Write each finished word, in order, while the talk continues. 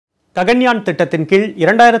ககன்யான் திட்டத்தின் கீழ்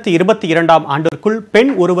 2022ஆம் ஆண்டிற்குள்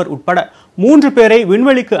பெண் ஒருவர் உட்பட 3 பேரை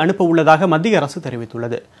விண்வெளிக்கு அனுப்ப உள்ளதாக மத்திய அரசு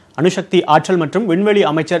தெரிவித்துள்ளது. அணுசக்தி ஆற்றல் மற்றும் விண்வெளி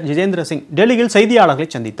அமைச்சர் ஜிதேந்திர சிங் டெல்லியில் செய்தியாளர்களை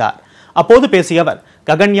சந்தித்தார். அப்போது பேசிய அவர்,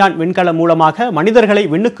 ககன்யான் விண்கலம் மூலமாக மனிதர்களை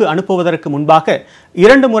விண்ணுக்கு அனுப்புவதற்கு முன்பாக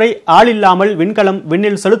 2 முறை ஆளில்லாமல் விண்கலம்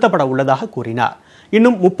விண்ணில் செலுத்தப்பட உள்ளதாக கூறினார்.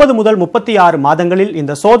 இன்னும் 30 முதல் 36 மாதங்களில்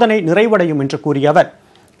இந்த சோதனை நிறைவடையும் என்று கூறிய அவர்,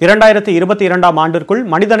 2022ஆம் ஆண்டிற்குள்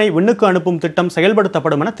மனிதனை விண்ணுக்கு அனுப்பும் திட்டம்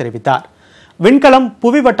செயல்படுத்தப்படும் என தெரிவித்தார். விண்கலம்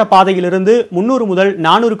புவிவட்ட பாதையிலிருந்து 300 முதல்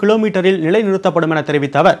 400 கிலோமீட்டரில் நிலைநிறுத்தப்படும் என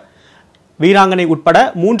தெரிவித்த அவர், வீராங்கனை உட்பட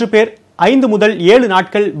 3 பேர் 5 முதல் 7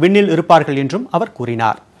 நாட்கள் விண்ணில் இருப்பார்கள் என்றும் அவர்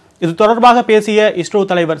கூறினார். இது தொடர்பாக பேசிய இஸ்ரோ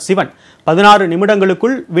தலைவர் சிவன், 16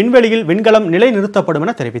 நிமிடங்களுக்குள் விண்வெளியில் விண்கலம் நிலைநிறுத்தப்படும்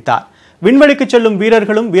என தெரிவித்தார். விண்வெளிக்கு செல்லும்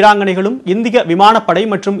வீரர்களும் வீராங்கனைகளும் இந்திய விமானப்படை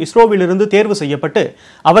மற்றும் இஸ்ரோவிலிருந்து தேர்வு செய்யப்பட்டு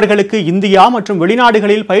அவர்களுக்கு இந்தியா மற்றும்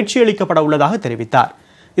வெளிநாடுகளில் பயிற்சி அளிக்கப்பட உள்ளதாக தெரிவித்தார்.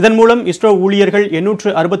 இதன் மூலம் இஸ்ரோ ஊழியர்கள்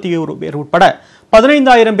 861 பேர் உட்பட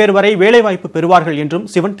 15,000 பேர் வரை வேலைவாய்ப்பு பெறுவார்கள் என்றும்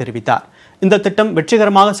சிவன் தெரிவித்தார். இந்த திட்டம்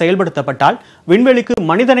வெற்றிகரமாக செயல்படுத்தப்பட்டால் விண்வெளிக்கு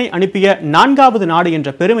மனிதனை அனுப்பிய 4வது நாடு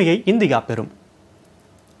என்ற பெருமையை இந்தியா பெறும்.